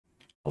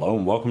Hello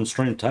and welcome to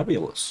Stream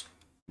Tabulous.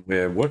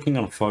 We're working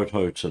on a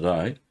photo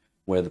today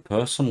where the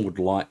person would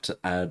like to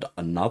add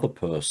another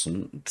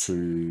person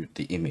to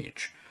the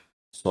image.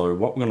 So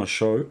what we're going to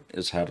show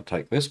is how to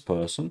take this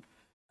person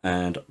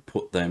and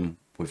put them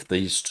with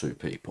these two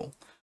people.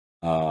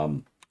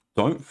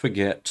 Don't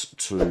forget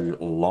to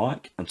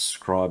like and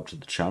subscribe to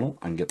the channel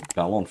and get the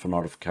bell on for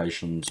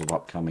notifications of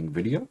upcoming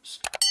videos.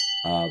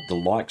 The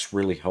likes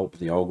really help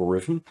the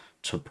algorithm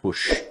to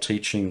push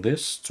teaching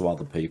this to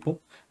other people,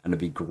 and it'd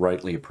be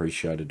greatly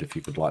appreciated if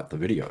you could like the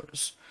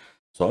videos.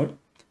 So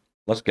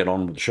let's get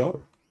on with the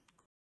show.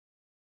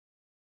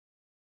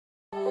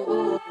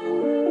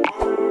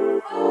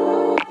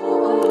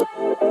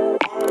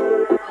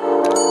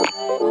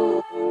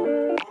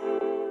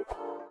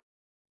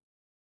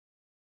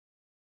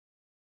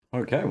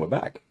 Okay, we're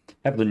back.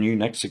 Have the new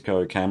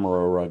Nexico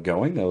camera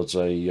going. There was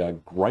a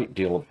great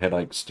deal of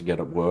headaches to get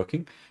it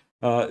working.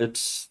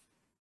 It's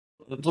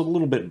a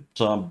little bit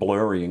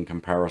blurry in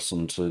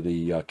comparison to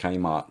the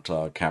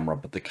Kmart camera,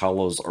 but the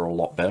colors are a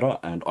lot better,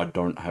 and I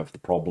don't have the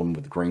problem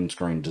with green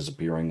screen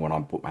disappearing when I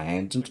put my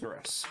hands into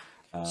it.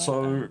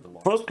 So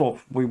first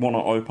off, we want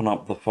to open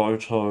up the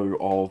photo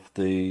of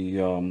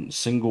the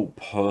single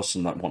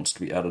person that wants to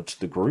be added to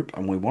the group,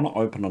 and we want to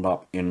open it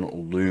up in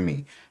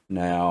Lumii.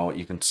 Now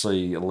you can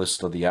see a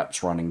list of the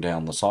apps running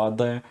down the side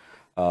there,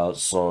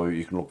 so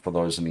you can look for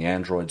those in the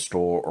Android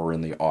store or in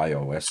the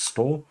iOS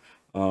store.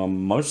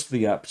 Most of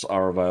the apps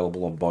are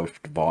available on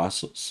both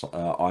devices.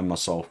 I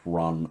myself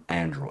run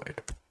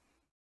Android.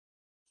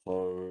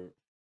 So,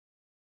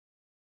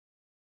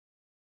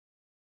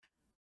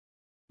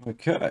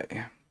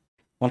 okay.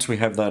 Once we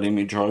have that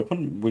image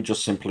open, we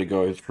just simply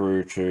go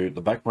through to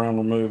the background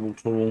removal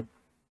tool,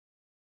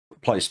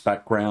 replace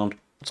background.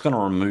 It's going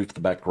to remove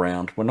the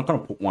background. We're not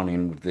going to put one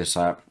in with this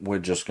app. We're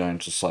just going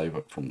to save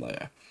it from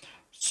there.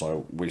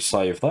 So we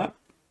save that.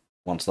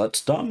 Once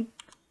that's done,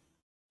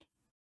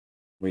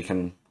 we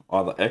can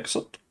either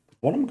exit.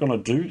 What I'm going to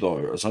do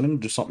though is I'm going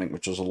to do something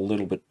which is a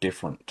little bit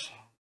different.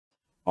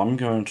 I'm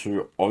going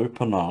to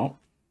open up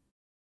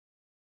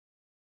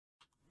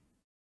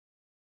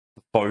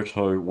the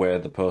photo where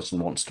the person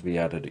wants to be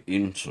added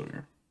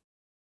into,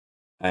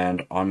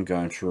 and I'm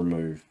going to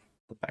remove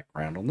the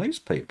background on these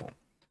people.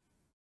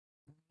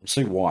 We'll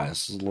see why.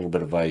 This is a little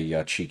bit of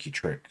a cheeky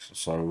trick.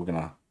 So we're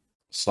going to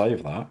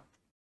save that.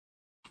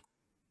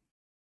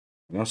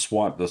 I'm going to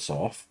swipe this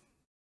off.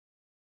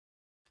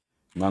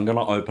 Now I'm going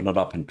to open it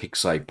up in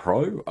PicSay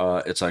Pro.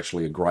 It's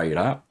actually a great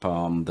app.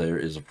 There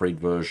is a free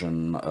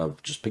version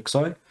of just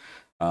PicSay.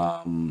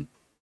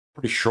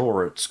 Pretty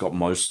sure it's got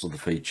most of the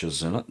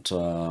features in it.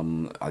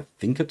 I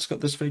think it's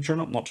got this feature in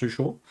it, I'm not too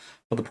sure.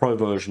 But the Pro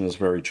version is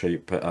very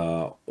cheap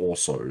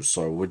also.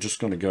 So we're just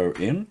going to go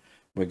in.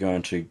 We're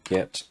going to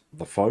get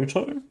the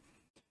photo.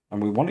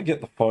 And we want to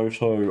get the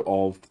photo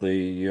of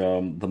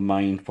the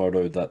main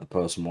photo that the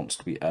person wants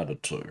to be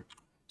added to.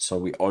 So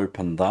we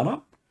open that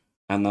up.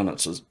 And then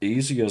it's as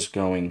easy as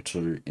going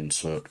to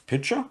insert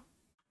picture.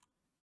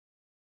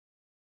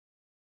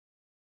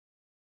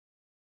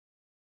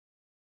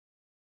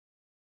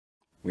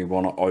 We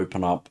want to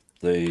open up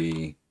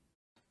the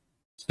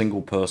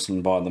single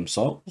person by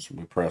themselves.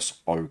 We press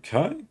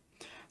OK.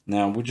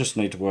 Now we just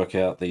need to work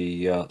out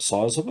the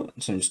size of it.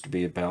 It seems to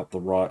be about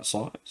the right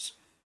size.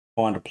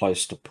 Find a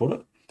place to put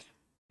it.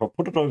 If I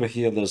put it over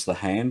here, there's the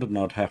hand, and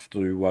I'd have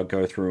to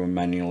go through and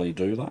manually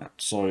do that.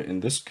 So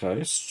in this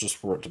case, just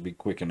for it to be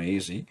quick and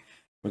easy,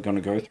 we're going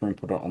to go through and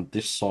put it on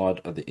this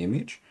side of the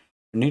image.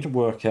 We need to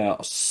work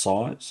out a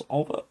size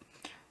of it.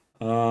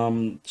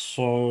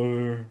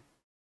 So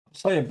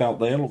say about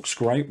there, looks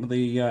great with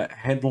the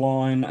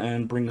headline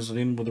and brings it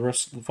in with the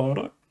rest of the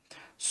photo.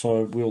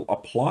 So we'll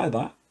apply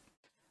that.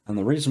 And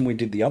the reason we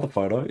did the other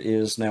photo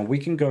is now we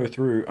can go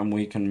through and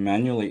we can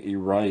manually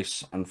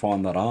erase and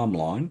find that arm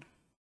line,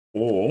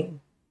 or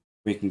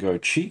we can go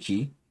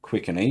cheeky,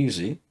 quick and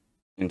easy,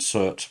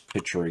 insert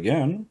picture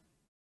again.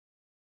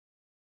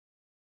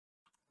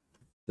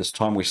 This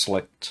time we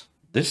select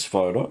this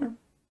photo,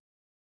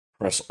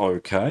 press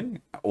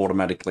OK,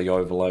 automatically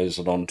overlays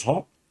it on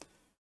top.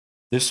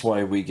 This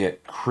way we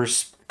get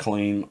crisp,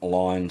 clean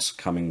lines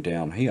coming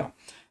down here.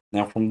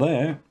 Now from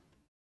there,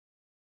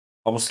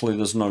 obviously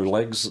there's no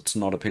legs, it's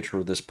not a picture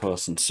of this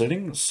person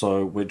sitting,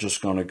 so we're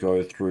just going to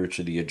go through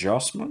to the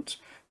adjustment.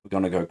 We're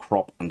going to go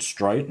crop and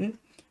straighten.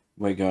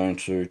 We're going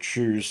to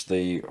choose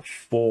the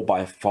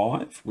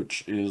 4x5,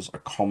 which is a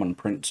common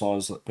print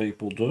size that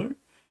people do.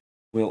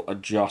 We'll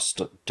adjust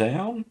it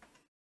down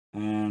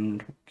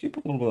and keep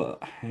a little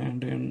bit of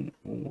hand in.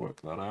 We'll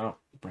work that out.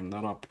 Bring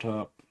that up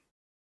top.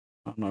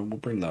 Oh, no, we'll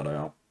bring that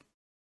out.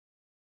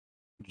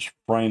 Just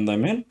frame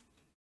them in.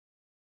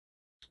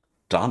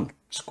 Done.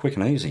 It's quick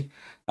and easy.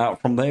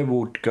 From there,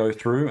 we'll go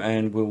through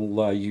and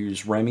we'll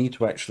use Remy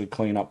to actually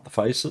clean up the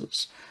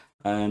faces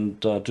and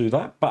do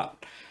that.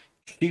 But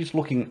she's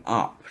looking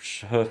up.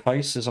 Her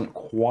face isn't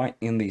quite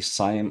in the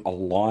same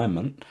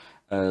alignment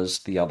as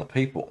the other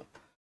people.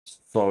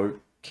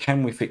 So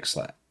can we fix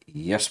that?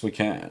 Yes, we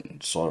can.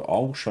 So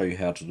I'll show you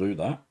how to do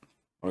that.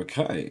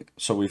 Okay,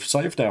 so we've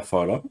saved our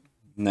photo.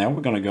 Now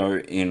we're going to go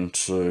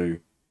into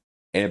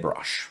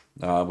AirBrush,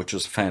 which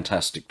is a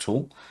fantastic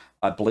tool.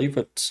 I believe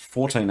it's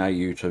 14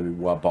 AU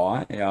to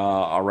buy.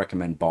 I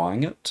recommend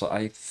buying it.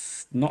 I'm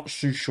not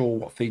too sure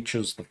what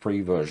features the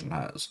free version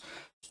has.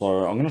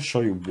 So I'm going to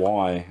show you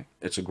why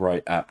it's a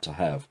great app to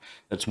have.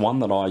 It's one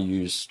that I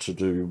use to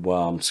do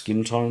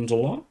skin tones a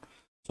lot.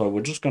 So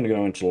we're just going to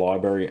go into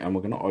library and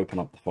we're going to open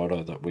up the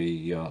photo that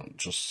we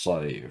just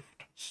saved.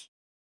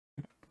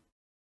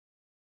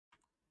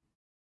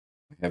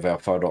 We have our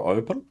photo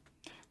open.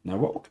 Now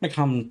what we're going to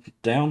come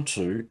down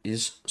to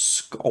is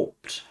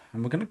sculpt,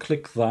 and we're going to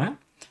click that.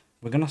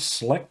 We're going to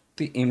select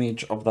the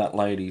image of that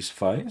lady's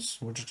face.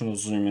 We're just going to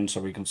zoom in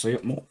so we can see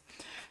it more.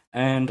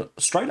 And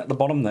straight at the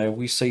bottom there,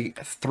 we see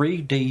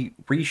 3D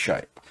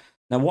reshape.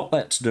 Now what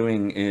that's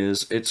doing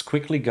is it's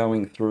quickly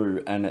going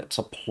through and it's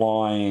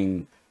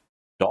applying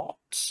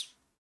dots,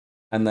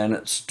 and then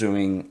it's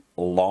doing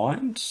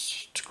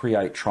lines to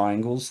create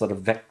triangles that are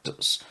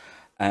vectors.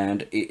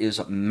 And it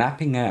is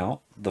mapping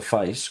out the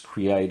face,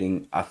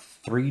 creating a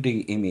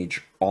 3D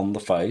image on the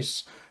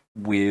face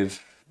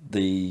with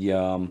the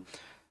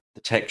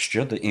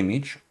texture, the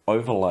image,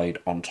 overlaid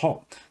on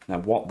top. Now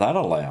what that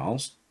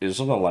allows is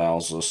it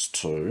allows us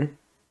to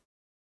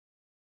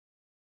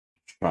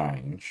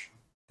change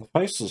the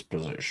face's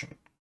position.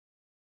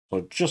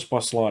 So just by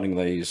sliding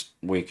these,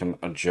 we can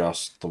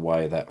adjust the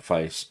way that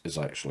face is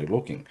actually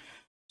looking.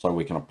 So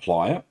we can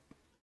apply it,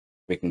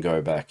 we can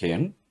go back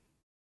in,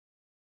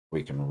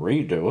 we can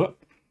redo it,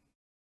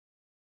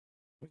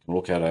 we can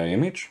look at our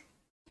image.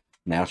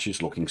 Now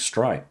she's looking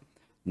straight.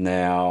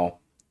 Now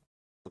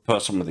the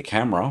person with the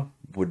camera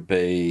would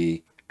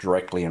be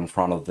directly in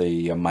front of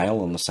the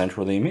male in the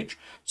center of the image.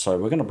 So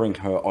we're going to bring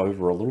her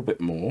over a little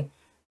bit more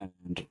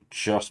and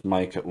just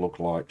make it look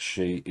like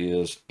she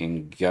is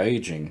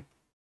engaging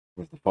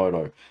with the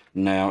photo.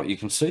 Now you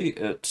can see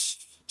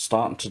it's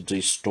starting to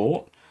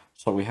distort,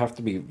 so we have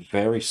to be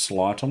very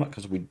slight on it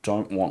because we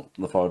don't want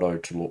the photo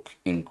to look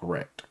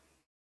incorrect.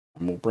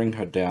 And we'll bring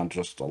her down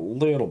just a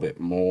little bit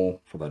more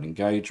for that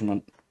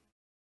engagement.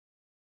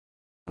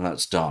 And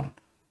that's done.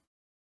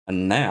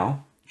 And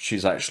now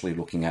she's actually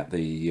looking at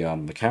the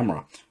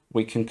camera.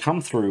 We can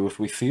come through if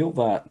we feel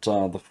that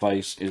the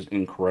face is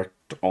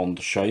incorrect on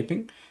the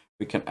shaping.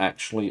 We can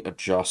actually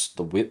adjust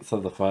the width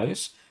of the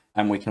face,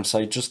 and we can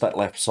say just that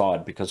left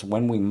side, because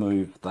when we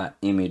move that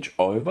image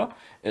over,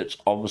 it's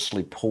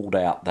obviously pulled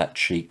out that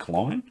cheek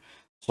line.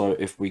 So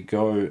if we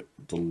go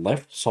the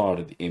left side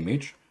of the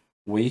image,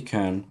 we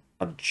can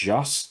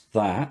adjust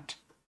that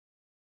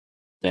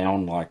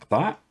down like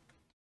that,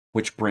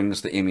 which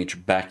brings the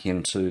image back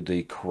into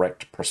the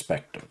correct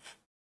perspective.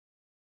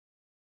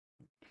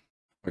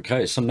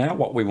 Okay, so now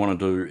what we want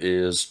to do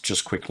is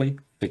just quickly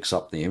fix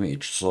up the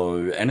image.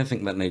 So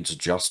anything that needs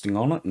adjusting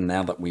on it,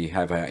 now that we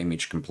have our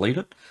image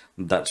completed,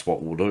 that's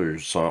what we'll do.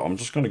 So I'm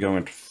just going to go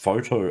into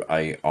Photo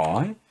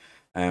AI,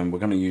 and we're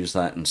going to use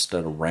that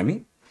instead of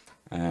Remy.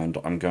 And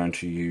I'm going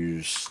to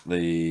use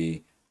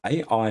the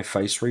AI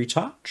face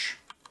retouch.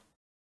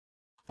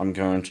 I'm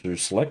going to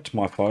select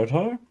my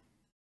photo.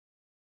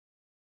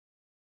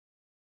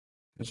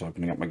 It's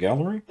opening up my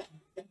gallery.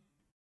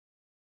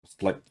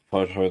 Select the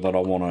photo that I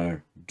want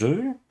to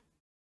do.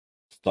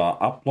 Start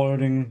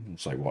uploading.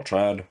 Say watch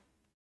ad.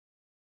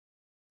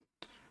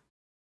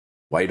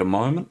 Wait a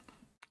moment.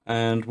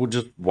 And we'll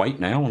just wait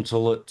now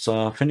until it's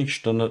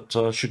finished, and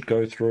it should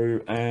go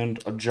through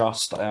and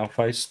adjust our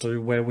face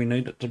to where we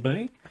need it to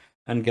be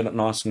and get it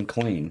nice and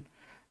clean.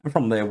 And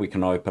from there we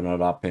can open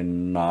it up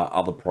in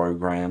other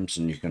programs,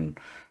 and you can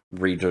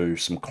redo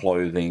some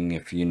clothing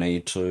if you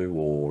need to,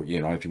 or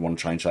if you want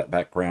to change that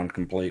background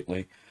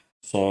completely.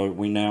 So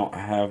we now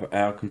have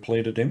our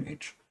completed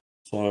image.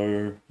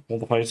 So all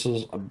the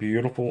faces are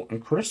beautiful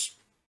and crisp.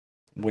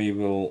 We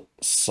will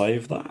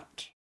save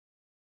that.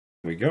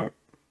 Here we go.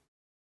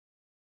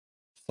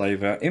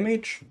 Save our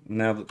image.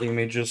 Now that the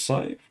image is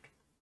saved,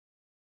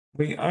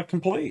 we are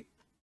complete.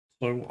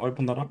 So we'll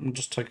open that up and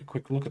just take a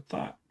quick look at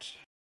that.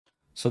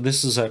 So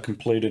this is our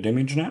completed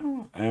image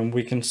now, and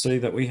we can see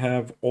that we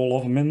have all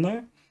of them in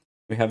there.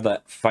 We have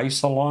that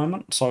face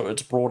alignment, so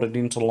it's brought it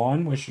into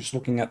line where she's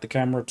looking at the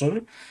camera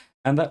too.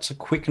 And that's a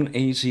quick and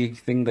easy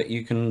thing that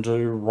you can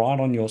do right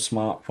on your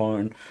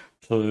smartphone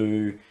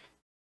to,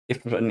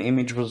 if an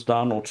image was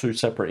done or two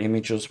separate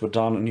images were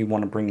done and you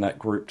want to bring that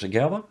group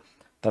together,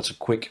 that's a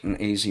quick and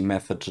easy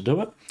method to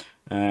do it.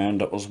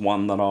 And it was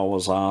one that I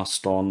was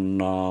asked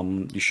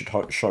on, you should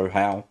show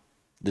how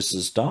this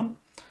is done.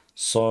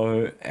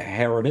 So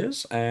here it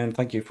is, and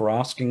thank you for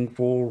asking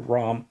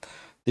for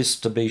this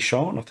to be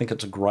shown. I think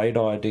it's a great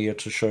idea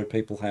to show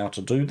people how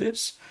to do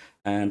this,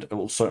 and it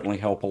will certainly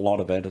help a lot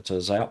of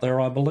editors out there,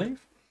 I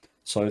believe.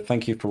 So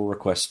thank you for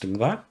requesting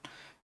that,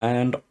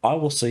 and I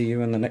will see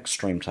you in the next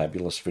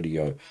Streamtabulous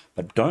video.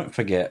 But don't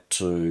forget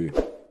to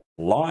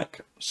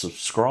like,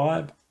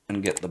 subscribe,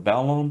 and get the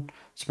bell on.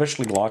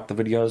 Especially like the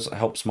videos, it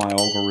helps my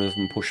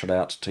algorithm push it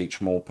out to teach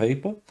more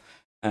people.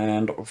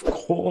 And of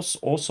course,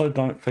 also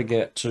don't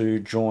forget to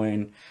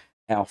join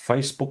our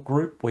Facebook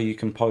group where you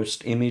can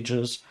post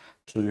images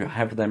to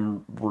have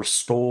them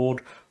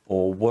restored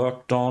or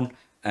worked on,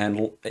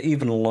 and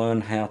even learn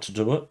how to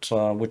do it,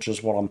 which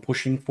is what I'm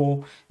pushing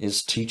for,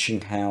 is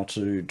teaching how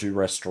to do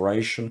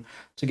restoration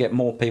to get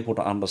more people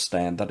to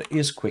understand that it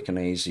is quick and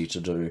easy to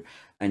do,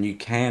 and you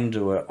can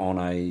do it on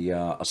a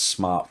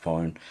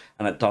smartphone,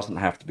 and it doesn't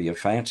have to be a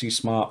fancy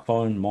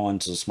smartphone.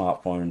 Mine's a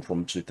smartphone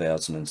from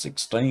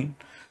 2016.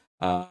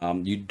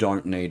 You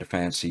don't need a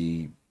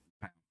fancy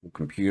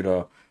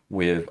computer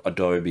with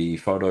Adobe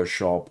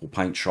Photoshop or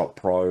PaintShop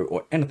Pro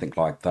or anything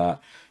like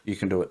that. You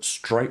can do it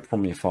straight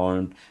from your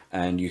phone,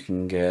 and you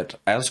can get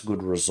as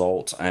good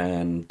results,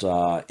 and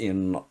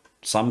in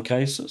some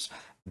cases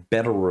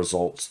better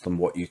results than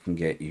what you can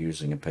get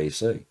using a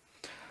PC.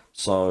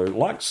 So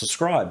like,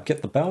 subscribe,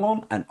 get the bell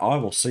on, and I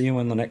will see you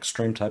in the next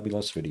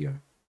Streamtabulous video.